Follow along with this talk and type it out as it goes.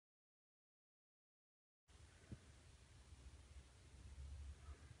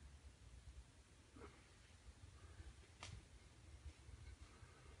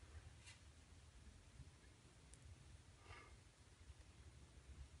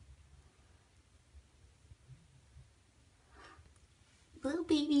All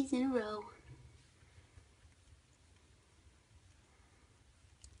babies in a row.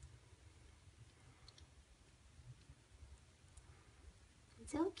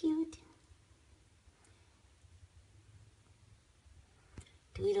 So cute.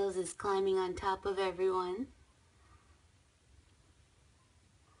 Tweedles is climbing on top of everyone.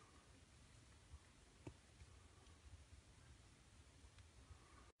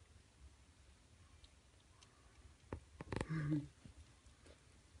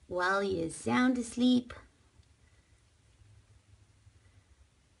 Wally is sound asleep.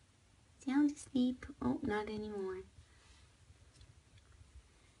 Sound asleep. Oh, not anymore.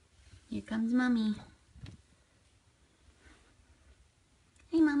 Here comes Mommy.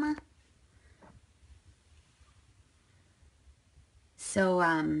 Hey, Mama. So,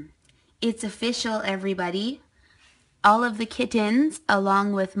 it's official, everybody. All of the kittens,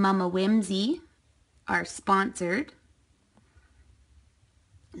 along with Mama Whimsy, are sponsored.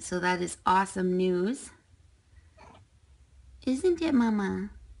 So that is awesome news. Isn't it, Mama?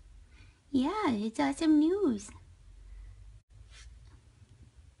 Yeah, it's awesome news.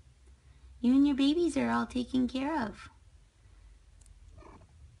 You and your babies are all taken care of.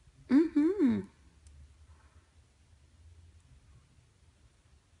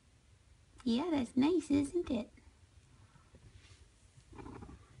 Yeah, that's nice, isn't it?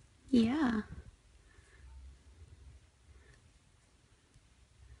 Yeah.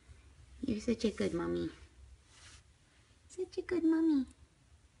 You're such a good mommy. Such a good mommy.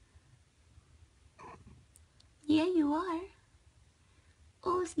 Yeah, you are.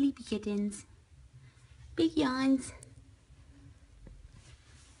 Oh, sleepy kittens. Big yawns.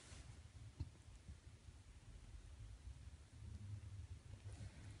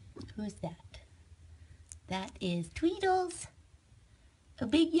 Who's that? That is Tweedles. A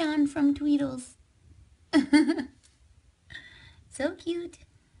big yawn from Tweedles. So cute.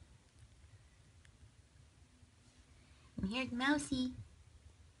 And here's Mousy.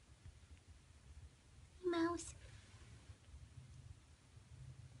 Hey, Mouse.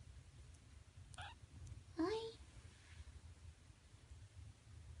 Hi.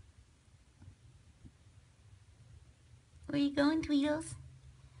 Where you going, Tweedles?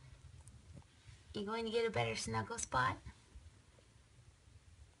 You going to get a better snuggle spot?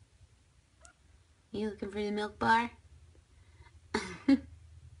 You looking for the milk bar?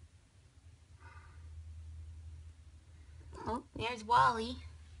 Oh, there's Wally.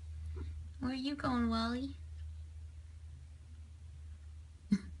 Where are you going, Wally?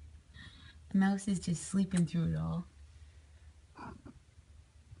 The mouse is just sleeping through it all.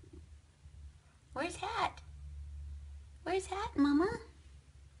 Where's Hat? Where's Hat, Mama?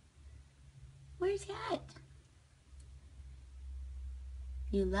 Where's Hat?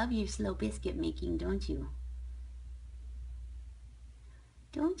 You love your slow biscuit making, don't you?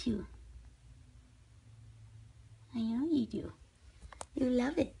 Don't you? I know you do. You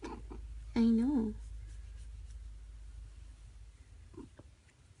love it. I know.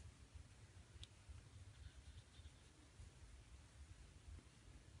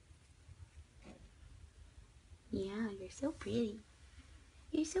 Yeah, you're so pretty.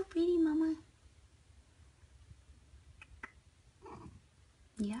 You're so pretty, Mama.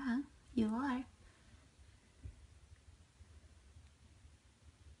 Yeah, you are.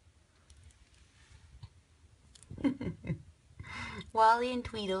 Wally and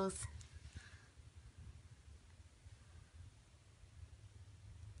Tweedles.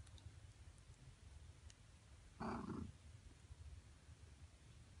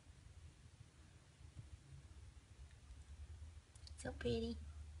 So pretty.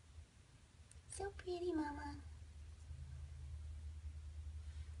 So pretty, Mama.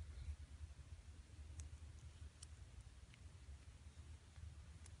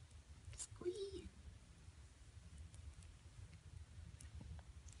 Squeeze.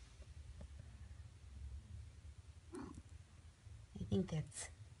 I think that's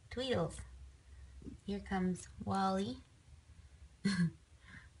Tweedles. Here comes Wally.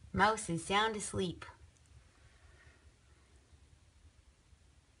 Mouse is sound asleep.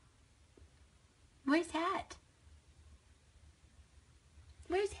 Where's Hat?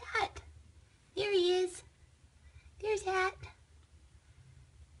 Where's Hat? There he is. There's Hat.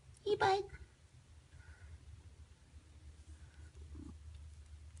 Hey, bud.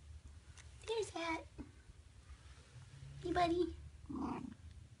 There's Hat. Hey, buddy.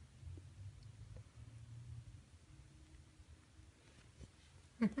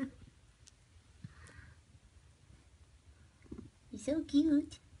 He's so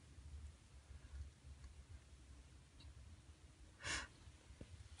cute.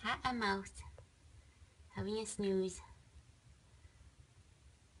 Hat and Mouse having a snooze.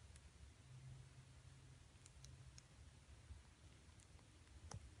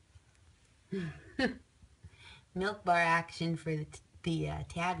 Milk bar action for the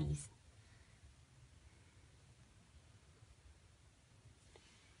tabbies.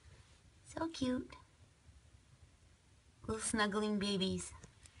 So cute. Little snuggling babies.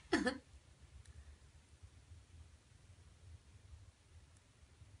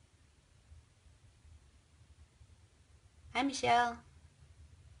 Hi, Michelle.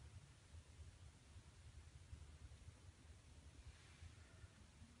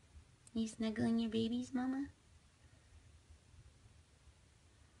 You snuggling your babies, Mama?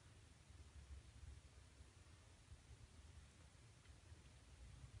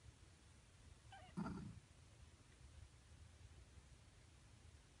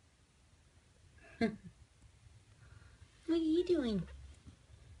 What are you doing?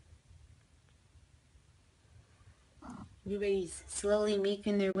 Everybody's slowly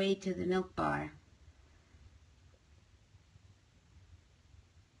making their way to the milk bar.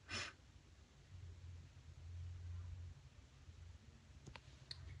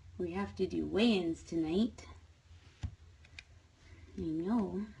 We have to do weigh-ins tonight. I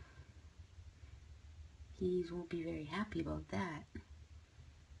know. He won't be very happy about that.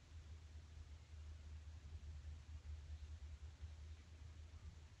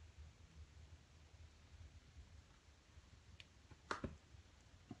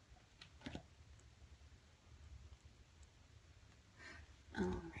 All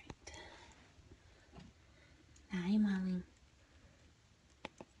right. Hi, Mommy.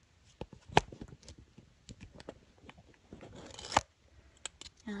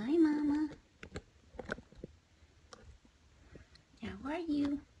 Hi, Mama. How are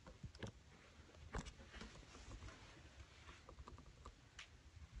you?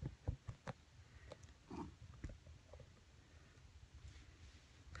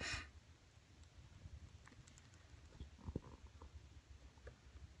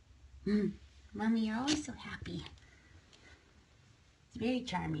 Mommy, you're always so happy. It's very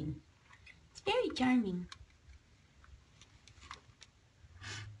charming. It's very charming.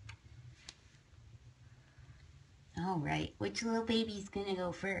 All right, which little baby's gonna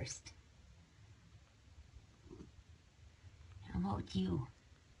go first? How about you?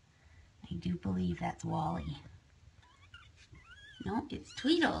 I do believe that's Wally. No, it's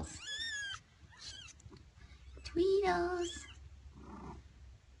Tweedles. Tweedles.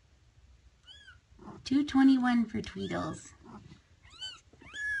 221 for Tweedles.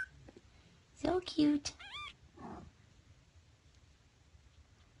 So cute.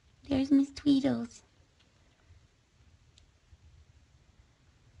 There's Miss Tweedles.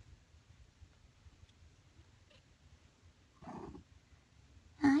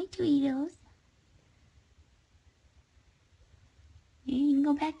 Hi, Tweedles. You can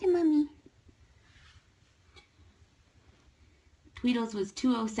go back to Mommy. Tweedles was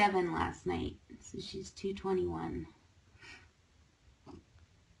 207 last night, so she's 221.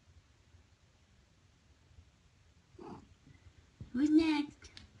 Who's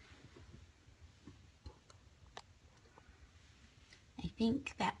next? I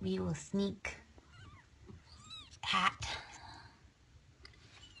think that we will sneak Hat.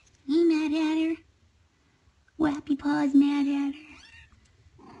 Hey, Mad Hatter. Wappy Paws, Mad Hatter.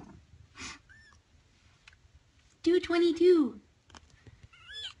 222.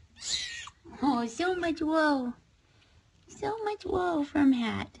 Oh, so much woe. So much woe from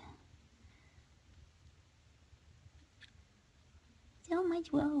Hat. So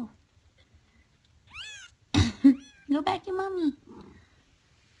much woe. Go back to Mommy.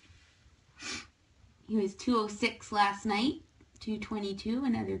 He was 206 last night. 222,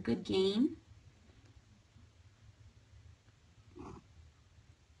 another good game.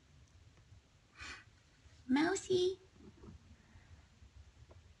 Mousy.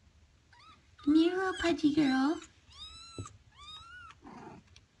 Come here, little pudgy girl.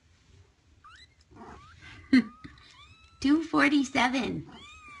 $247.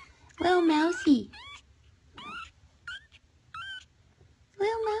 Little Mousy.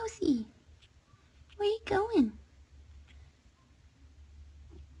 Little Mousy. Where you going?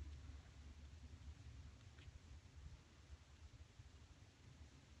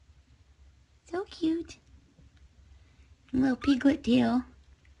 So cute. Little piglet tail.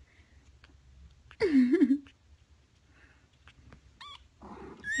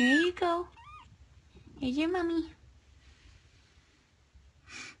 There you go. Here's your mommy.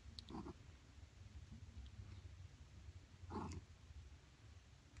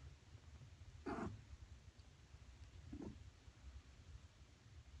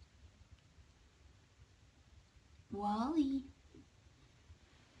 Wally.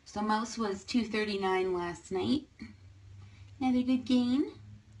 So Mouse was 239 last night. Another good game.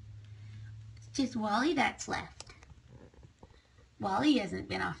 Just Wally that's left. Wally hasn't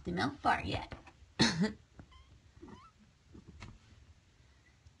been off the milk bar yet.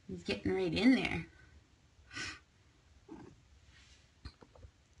 He's getting right in there.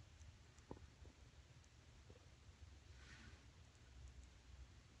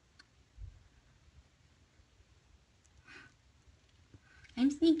 I'm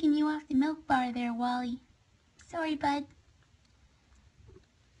sneaking you off the milk bar there, Wally. Sorry, bud.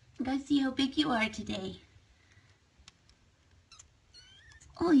 Go see how big you are today.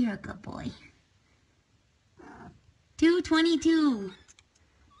 Oh, you're a good boy. 222.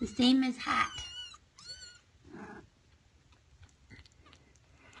 The same as Hat.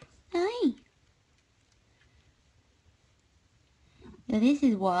 Hi. So this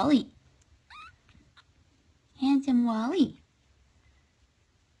is Wally. Handsome Wally.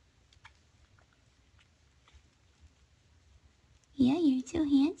 Yeah, you're so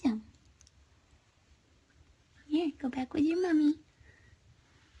handsome. Here, go back with your mommy.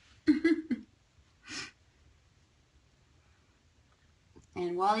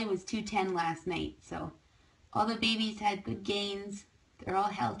 And Wally was 210 last night, so all the babies had good gains. They're all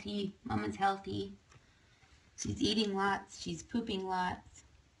healthy. Mama's healthy. She's eating lots. She's pooping lots.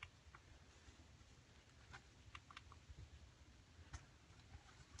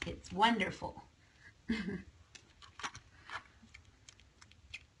 It's wonderful.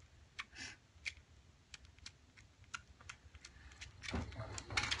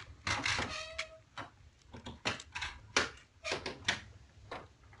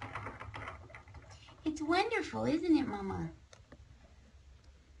 It's wonderful, isn't it, Mama?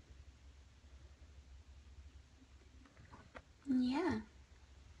 Yeah.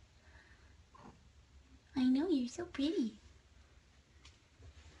 I know, you're so pretty.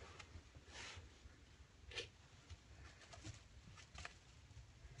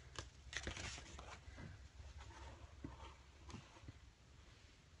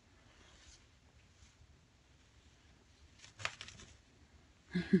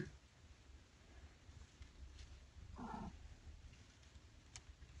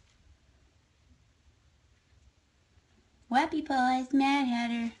 Wappy Paws, Mad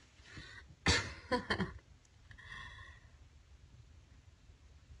Hatter.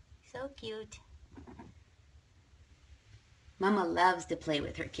 So cute. Mama loves to play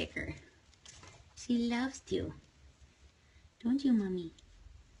with her kicker. She loves to. Don't you, Mommy?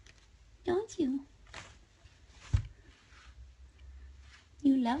 Don't you?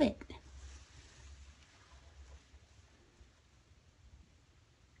 You love it.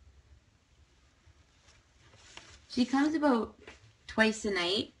 She comes about twice a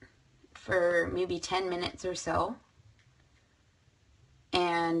night for maybe 10 minutes or so.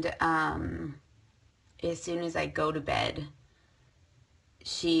 And as soon as I go to bed,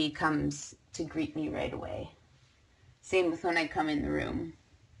 she comes to greet me right away. Same with when I come in the room.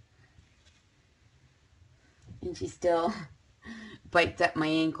 And she still bites at my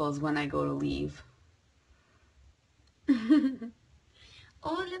ankles when I go to leave.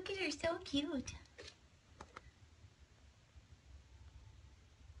 Oh, look at her, so cute.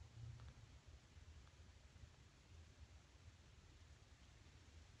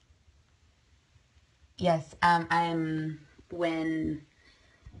 Yes, when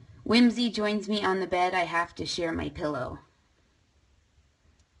Whimsy joins me on the bed, I have to share my pillow.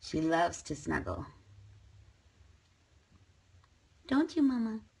 She loves to snuggle. Don't you,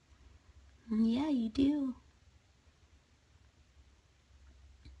 Mama? Yeah, you do.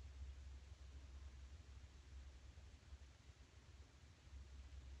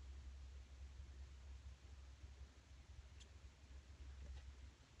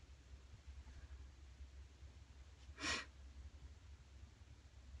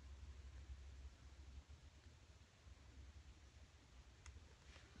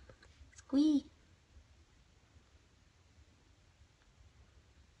 Squee.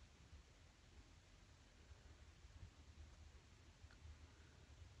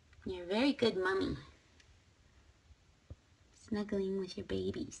 You're a very good mommy. Snuggling with your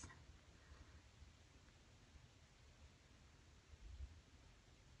babies.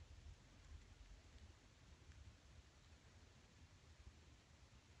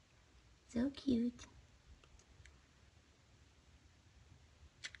 So cute.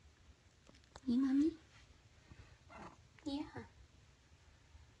 Hey, Mommy? Yeah.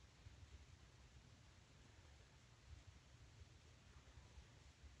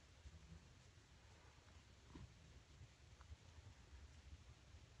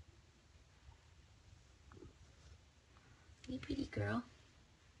 Hey, pretty girl.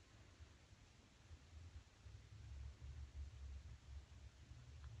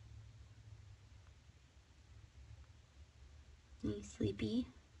 He's sleepy.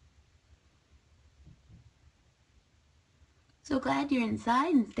 So glad you're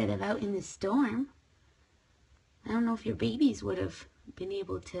inside instead of out in the storm. I don't know if your babies would have been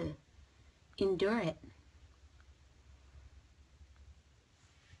able to endure it.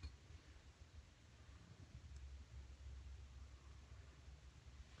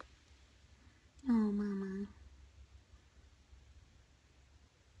 Oh, Mama.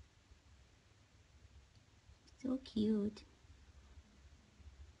 So cute.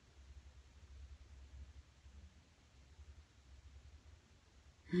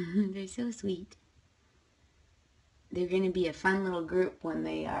 They're so sweet. They're going to be a fun little group when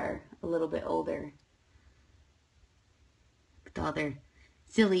they are a little bit older. With all their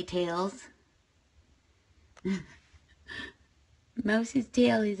silly tails. Mouse's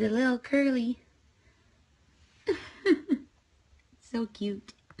tail is a little curly. So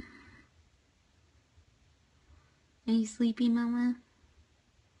cute. Are you sleepy, Mama?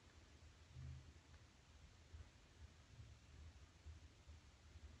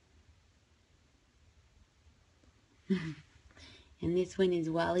 And this one is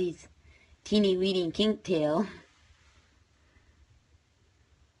Wally's teeny weeny kink tail.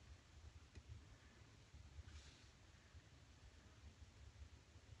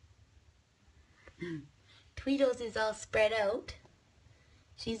 Tweedles is all spread out.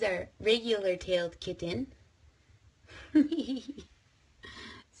 She's our regular tailed kitten.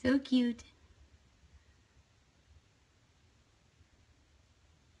 So cute.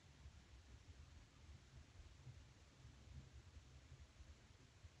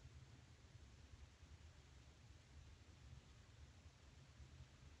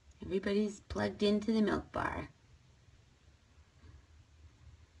 Everybody's plugged into the milk bar.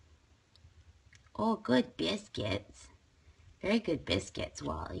 Oh, good biscuits. Very good biscuits,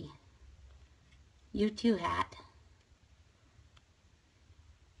 Wally. You too, Hat.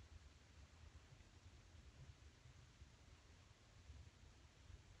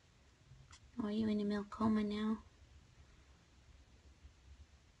 Oh, are you in a milk coma now?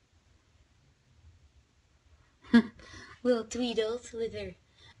 Little Tweedles with her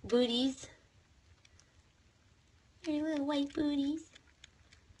booties. Her little white booties.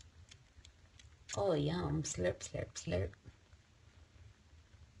 Oh, yum. Slurp, slurp, slurp.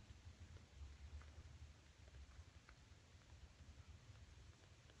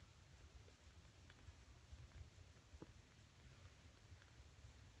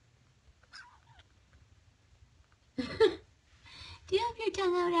 Do you have your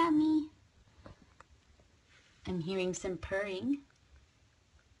tongue out at me? I'm hearing some purring.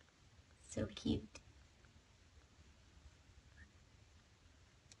 So cute.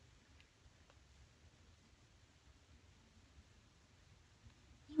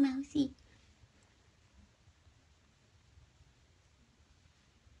 Hey, Mousy.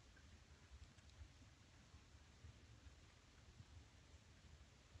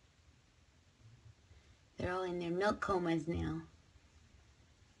 They're all in their milk comas now.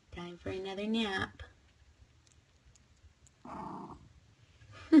 Time for another nap.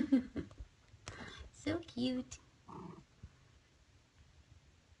 So cute.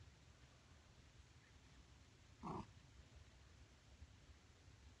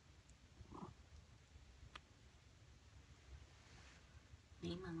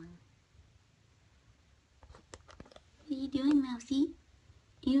 Hey, Mama. What are you doing, Mousy?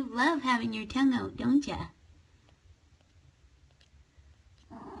 You love having your tongue out, don't ya?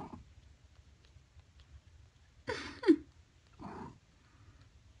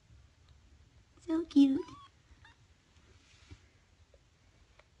 So cute.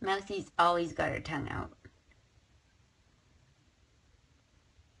 Mousy's always got her tongue out.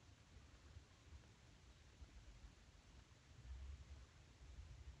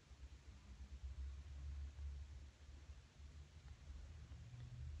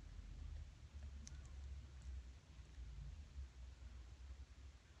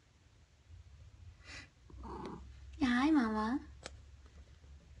 Hi, Mama.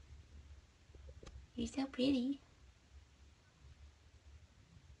 You're so pretty.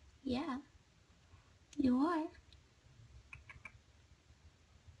 Yeah, you are.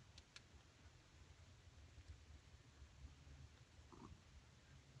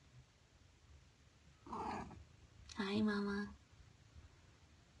 Hi, Mama.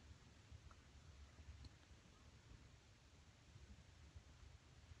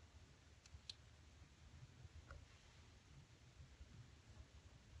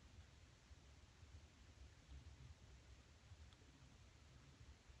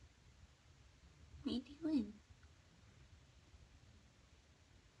 What are you doing?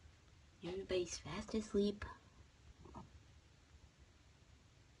 Everybody's fast asleep.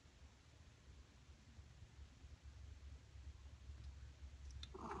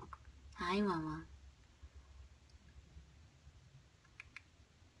 Hi, Mama.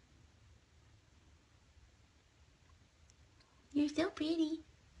 You're so pretty.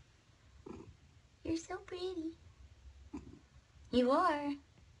 You're so pretty. You are.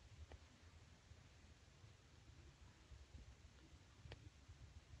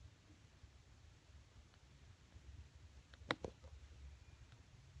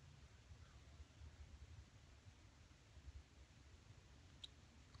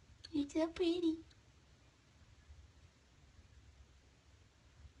 You're so pretty.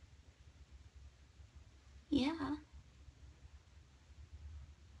 Yeah.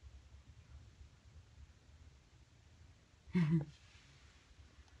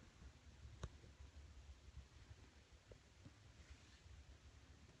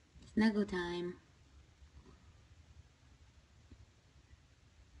 Snuggle time.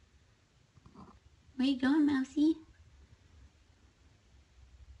 Where you going, Mousy?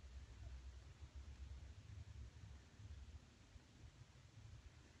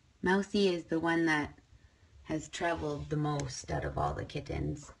 Mousy is the one that has traveled the most out of all the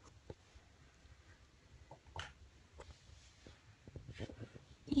kittens.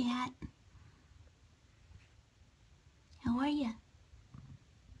 Yeah. How are you?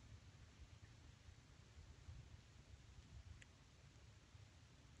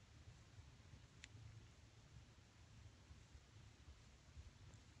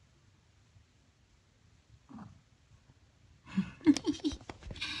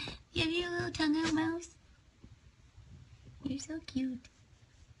 You have your little tongue out, Mouse? You're so cute.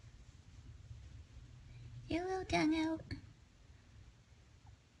 Your little tongue out.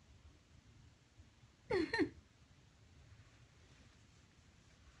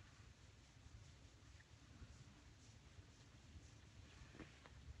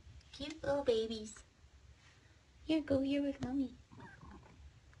 Cute little babies. Here, go here with Mommy.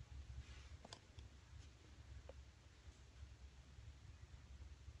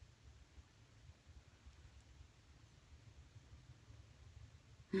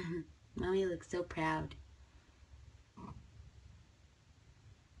 Mommy looks so proud.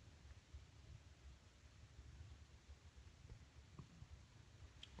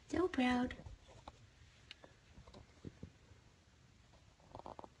 So proud.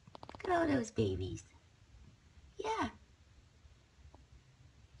 Look at all those babies. Yeah.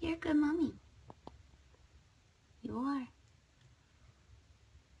 You're a good mommy. You are.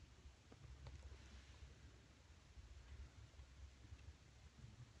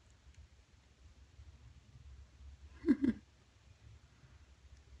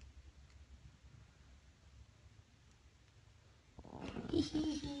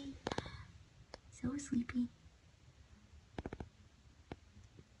 So sleepy.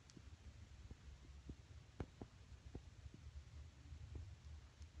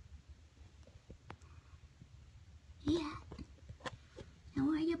 Yeah. How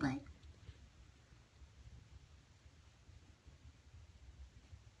are you, bud?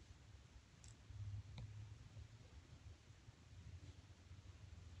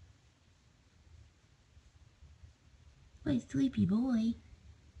 What a sleepy boy.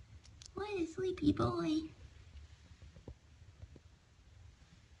 What a sleepy boy.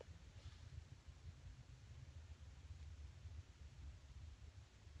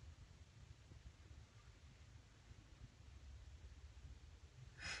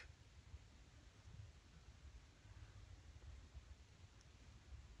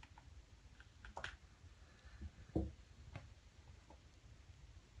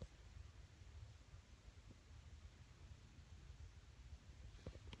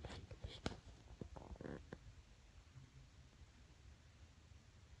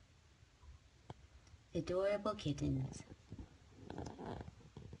 Adorable kittens.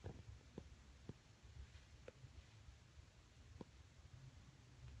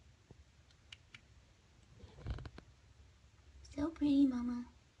 So pretty, Mama.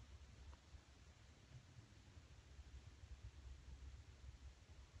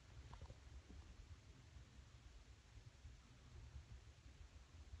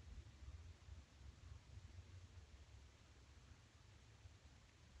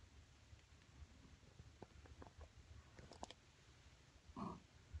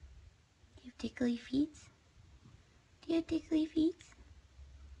 Do you have tickly feet? Do you have tickly feet?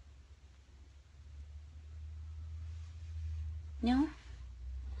 No?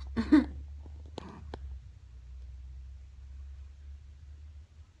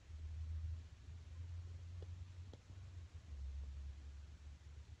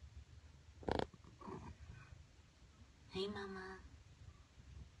 Hey, Mama.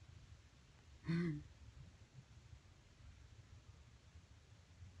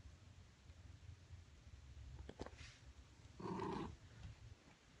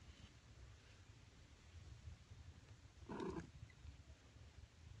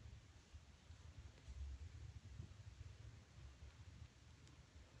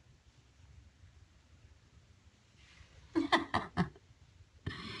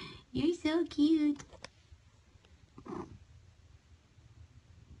 so cute.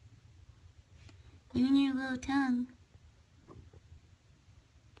 You and your little tongue.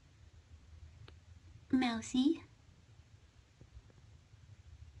 Mousy.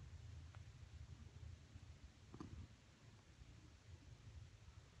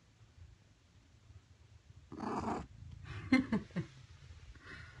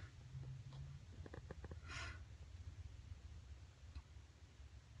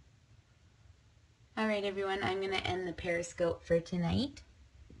 Alright everyone, I'm going to end the Periscope for tonight.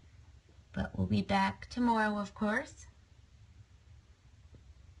 But we'll be back tomorrow, of course.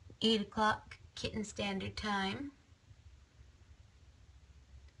 8 o'clock Kitten Standard Time.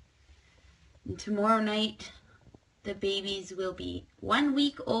 And tomorrow night, the babies will be 1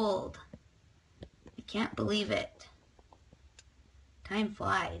 week old. I can't believe it. Time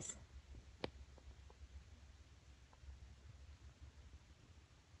flies.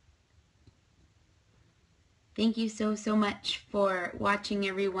 Thank you so much for watching,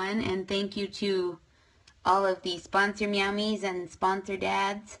 everyone, and thank you to all of the sponsor meowies and sponsor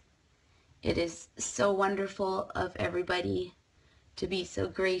dads. It is so wonderful of everybody to be so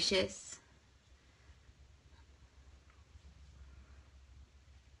gracious.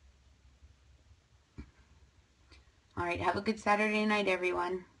 Alright, have a good Saturday night,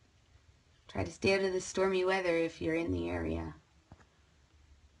 everyone. Try to stay out of the stormy weather if you're in the area.